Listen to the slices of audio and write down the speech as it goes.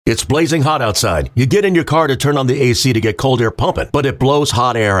It's blazing hot outside. You get in your car to turn on the AC to get cold air pumping, but it blows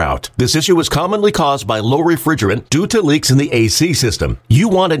hot air out. This issue is commonly caused by low refrigerant due to leaks in the AC system. You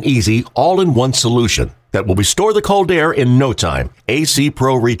want an easy, all-in-one solution that will restore the cold air in no time. AC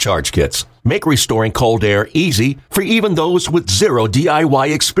Pro Recharge Kits make restoring cold air easy for even those with zero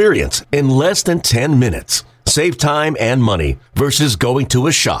DIY experience in less than 10 minutes. Save time and money versus going to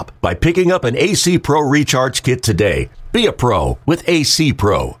a shop by picking up an AC Pro Recharge Kit today. Be a pro with AC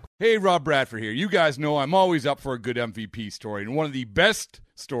Pro. Hey, Rob Bradford here. You guys know I'm always up for a good MVP story, and one of the best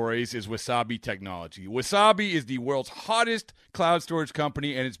stories is Wasabi Technology. Wasabi is the world's hottest cloud storage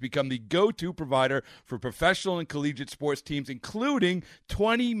company, and it's become the go-to provider for professional and collegiate sports teams, including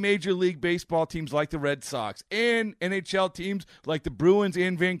 20 Major League Baseball teams like the Red Sox and NHL teams like the Bruins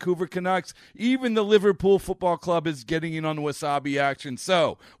and Vancouver Canucks. Even the Liverpool Football Club is getting in on the Wasabi action.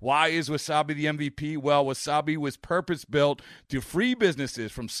 So, why is Wasabi the MVP? Well, Wasabi was purpose-built to free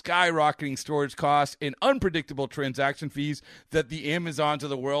businesses from skyrocketing storage costs and unpredictable transaction fees that the Amazons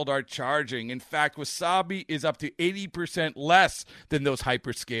of the world are charging. In fact, Wasabi is up to 80% less than those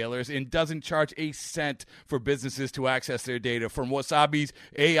hyperscalers and doesn't charge a cent for businesses to access their data. From Wasabi's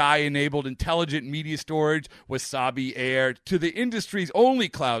AI-enabled intelligent media storage, Wasabi Air, to the industry's only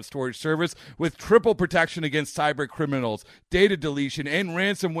cloud storage service with triple protection against cyber criminals, data deletion, and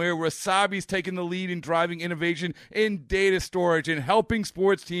ransomware, Wasabi's taken the lead in driving innovation in data storage and helping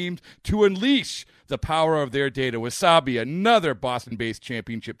sports teams to unleash the power of their data. Wasabi, another Boston-based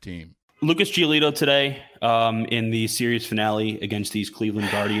championship team. Lucas Giolito today in the series finale against these Cleveland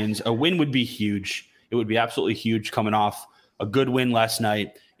Guardians. A win would be huge. It would be absolutely huge coming off a good win last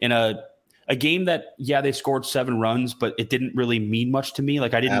night in a game that, yeah, they scored 7 runs, but it didn't really mean much to me.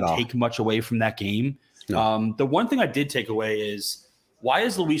 Like, I didn't take much away from that game. No. The one thing I did take away is, why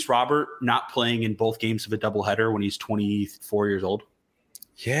is Luis Robert not playing in both games of a doubleheader when he's 24 years old?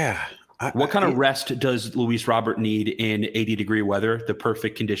 Yeah. What kind of rest does Luis Robert need in 80-degree weather, the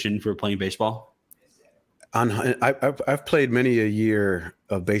perfect condition for playing baseball? I've played many a year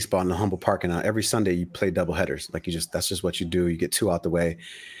of baseball in the Humble Park, and every Sunday you play double headers. Like, that's just what you do. You get 2 out the way,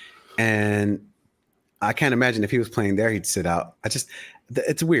 and I can't imagine if he was playing there, he'd sit out.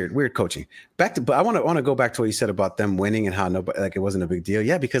 It's weird coaching. But I want to go back to what you said about them winning and how nobody, like, it wasn't a big deal.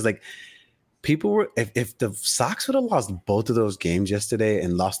 Yeah, because like, people were, if the Sox would have lost both of those games yesterday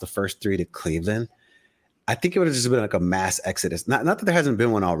and lost the first 3 to Cleveland, I think it would have just been like a mass exodus. Not that there hasn't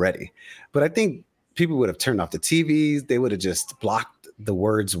been one already, but I think people would have turned off the TVs. They would have just blocked the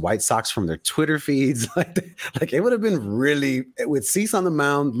words White Sox from their Twitter feeds. Like it would have been really, with Cease on the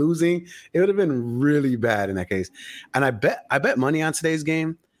mound losing, it would have been really bad in that case. And I bet money on today's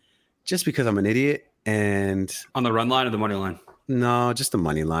game just because I'm an idiot. And on the run line or the money line? No, just the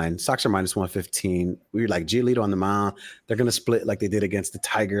money line. Sox are minus 115. We were like Giolito on the mound. They're going to split like they did against the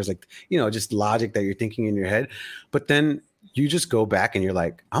Tigers. Like, just logic that you're thinking in your head. But then you just go back and you're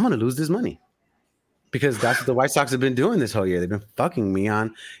like, I'm going to lose this money. Because that's what the White Sox have been doing this whole year. They've been fucking me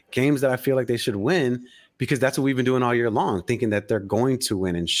on games that I feel like they should win, because that's what we've been doing all year long, thinking that they're going to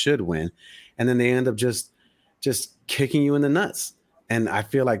win and should win. And then they end up just kicking you in the nuts. And I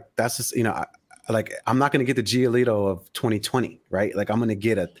feel like that's just, I'm not going to get the Giolito of 2020, right? Like, I'm going to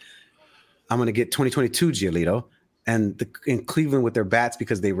get 2022 Giolito, and in Cleveland with their bats,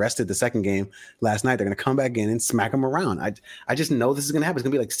 because they rested the second game last night, they're going to come back in and smack them around. I just know this is going to happen. It's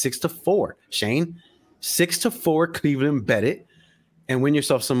going to be like 6-4. Shane, 6-4. Cleveland, bet it and win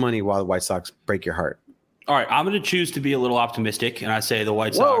yourself some money while the White Sox break your heart. All right, I'm going to choose to be a little optimistic, and I say the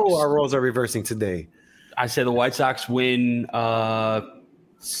White Sox. Whoa, our roles are reversing today. I say the White Sox win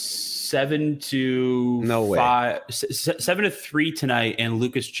 7-3 tonight, and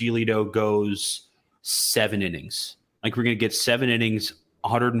Lucas Giolito goes 7 innings. Like, we're going to get 7 innings,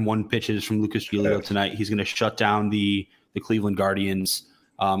 101 pitches from Lucas Giolito tonight. He's going to shut down the Cleveland Guardians.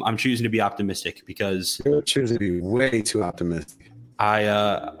 I'm choosing to be optimistic because you're choosing to be way too optimistic.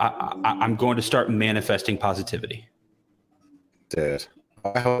 I'm going to start manifesting positivity. Dude,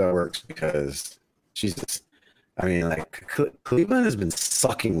 I hope that works, because Jesus. I mean, like, Cleveland has been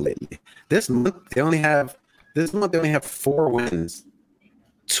sucking lately. This month they only have 4 wins.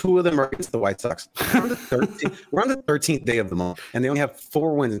 2 of them are against the White Sox. We're on the 13th day of the month, and they only have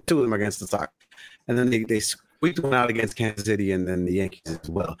 4 wins, and 2 of them are against the Sox. And then they squeaked one out against Kansas City, and then the Yankees as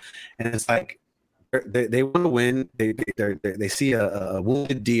well. And it's like they want to win. They see a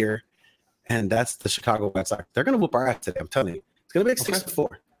wounded deer, and that's the Chicago White Sox. They're going to whoop our ass today. I'm telling you, it's going to be like 6-4.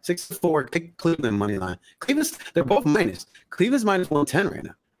 6-4. Take Cleveland money line. They're both minus. Cleveland's minus 110 right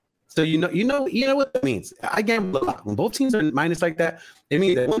now. So you know what that means. I gamble a lot. When both teams are minus like that, it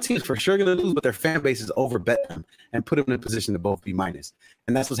means that one team is for sure going to lose, but their fan bases overbet them and put them in a position to both be minus.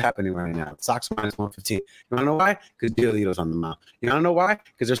 And that's what's happening right now. Sox minus 115. You want to know why? Because Giolito's on the mound. You want to know why?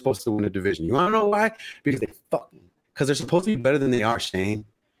 Because they're supposed to win the division. You want to know why? Because they're supposed to be better than they are, Shane.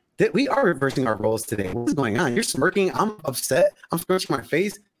 We are reversing our roles today. What's going on? You're smirking. I'm upset. I'm scratching my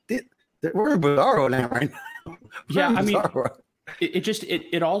face. We're in bizarro land right now. Yeah, I mean,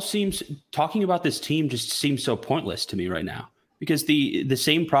 it all seems, talking about this team just seems so pointless to me right now, because the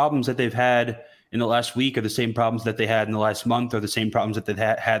same problems that they've had in the last week are the same problems that they had in the last month, or the same problems that they've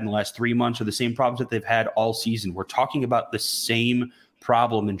had in the last 3 months, or the same problems that they've had all season. We're talking about the same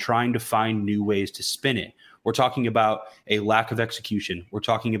problem and trying to find new ways to spin it. We're talking about a lack of execution. We're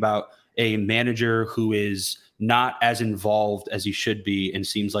talking about a manager who is not as involved as he should be and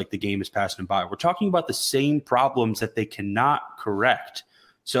seems like the game is passing him by. We're talking about the same problems that they cannot correct.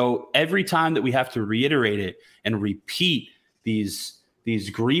 So every time that we have to reiterate it and repeat these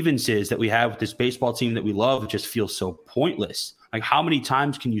grievances that we have with this baseball team that we love, it just feels so pointless. Like, how many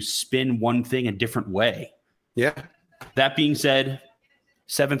times can you spin one thing a different way? Yeah. That being said,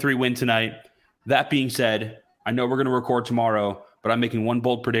 7-3 win tonight. That being said, I know we're going to record tomorrow, but I'm making one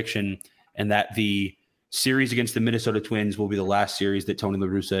bold prediction, and that the series against the Minnesota Twins will be the last series that Tony La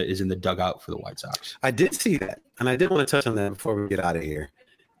Russa is in the dugout for the White Sox. I did see that, and I did want to touch on that before we get out of here.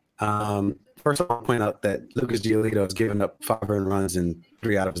 First, I want to point out that Lucas Giolito has given up 5 earned runs in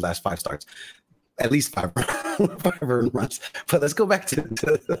 3 out of his last 5 starts. At least 5 earned runs. But let's go back to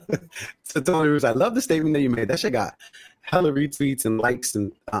Tony La Russa. I love the statement that you made. That shit got hella retweets and likes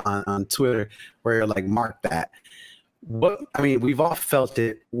and on Twitter where you're like, mark that. We've all felt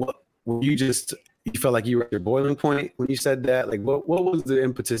it. You felt like you were at your boiling point when you said that? Like, what was the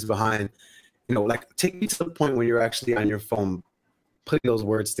impetus behind, take me to the point when you're actually on your phone putting those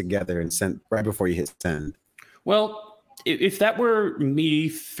words together and send right before you hit send? Well, if that were me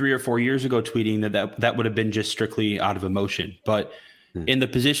 3 or 4 years ago tweeting, that would have been just strictly out of emotion. But in the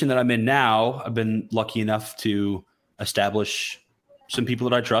position that I'm in now, I've been lucky enough to establish some people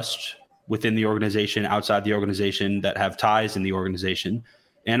that I trust within the organization, outside the organization, that have ties in the organization.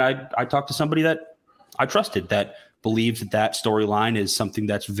 And I talked to somebody that I trusted, that believes that storyline is something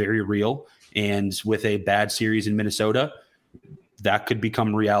that's very real. And with a bad series in Minnesota, that could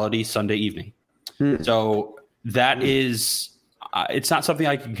become reality Sunday evening. So that is, it's not something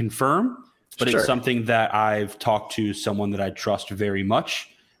I can confirm, but It's something that I've talked to someone that I trust very much.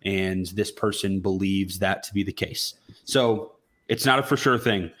 And this person believes that to be the case. So it's not a for sure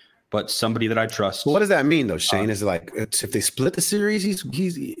thing, but somebody that I trust. What does that mean, though, Shane? Is it like, if they split the series, he's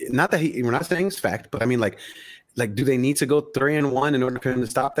not that we're not saying it's fact, but I mean, like, do they need to go 3-1 in order for him to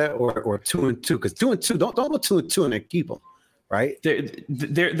stop that, or 2-2? Because 2-2, don't go 2-2 and then keep them, right?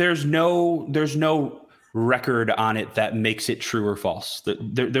 There's no record on it that makes it true or false.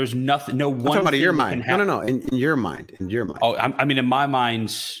 There's nothing. No one. I'm talking about in your mind. No. In your mind. Oh, I mean, in my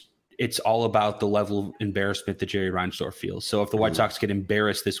mind, it's all about the level of embarrassment that Jerry Reinsdorf feels. So if the White Sox get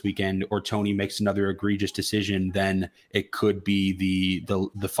embarrassed this weekend, or Tony makes another egregious decision, then it could be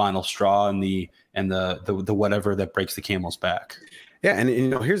the final straw and the whatever that breaks the camel's back. Yeah, and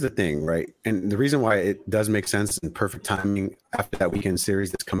here's the thing, right? And the reason why it does make sense and perfect timing after that weekend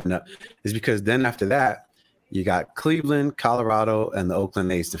series that's coming up is because then after that, you got Cleveland, Colorado, and the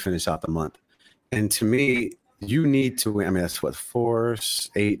Oakland A's to finish out the month. And to me, you need to win. I mean, that's what, 4,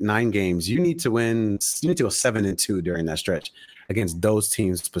 8, 9 games. You need to win. You need to go 7-2 during that stretch against those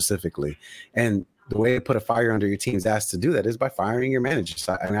teams specifically. And the way to put a fire under your team's ass to do that is by firing your manager.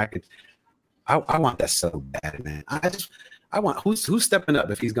 So, I want that so bad, man. I want who's stepping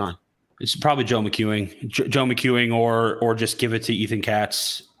up if he's gone. It's probably Joe McEwing, or just give it to Ethan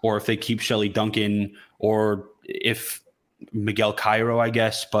Katz, or if they keep Shelley Duncan, or if Miguel Cairo, I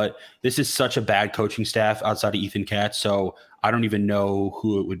guess. But this is such a bad coaching staff outside of Ethan Katz, so I don't even know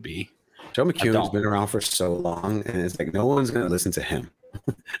who it would be. Joe McEwen's been around for so long, and it's like no one's going to listen to him.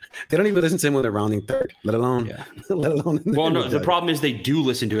 They don't even listen to him when they're rounding third, let alone. Well, no, the problem is they do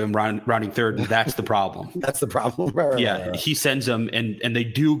listen to him rounding third, and that's the problem. That's the problem. Right. He sends them, and they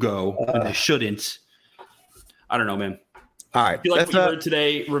do go, and they shouldn't. I don't know, man. All right. If you like what you heard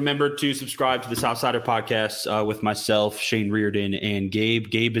today, remember to subscribe to the Southsider podcast with myself, Shane Reardon, and Gabe.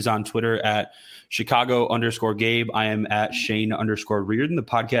 Gabe is on Twitter at Chicago_Gabe. I am at Shane_Reardon. The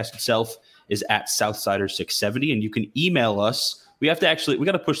podcast itself is at Southsider670, and you can email us. We got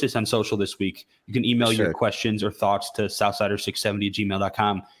to push this on social this week. You can email your questions or thoughts to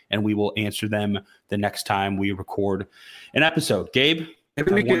southsider670@gmail.com, and we will answer them the next time we record an episode. Gabe,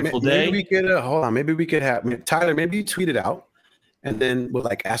 maybe we could have Tyler. Maybe you tweet it out and then we'll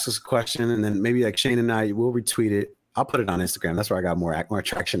like ask us a question, and then maybe like Shane and I will retweet it. I'll put it on Instagram. That's where I got more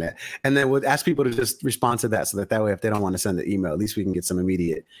traction at. And then we'll ask people to just respond to that, so that way, if they don't want to send the email, at least we can get some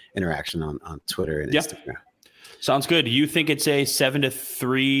immediate interaction on Twitter and Instagram. Sounds good. Do you think it's a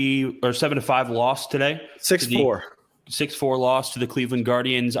 7-3 or 7-5 loss today? 6-4. 6-4 loss to the Cleveland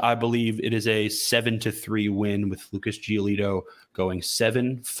Guardians. I believe it is a 7-3 win with Lucas Giolito going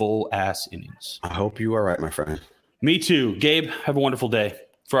 7 full ass innings. I hope you are right, my friend. Me too. Gabe, have a wonderful day.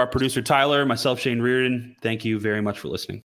 For our producer, Tyler, myself, Shane Reardon, thank you very much for listening.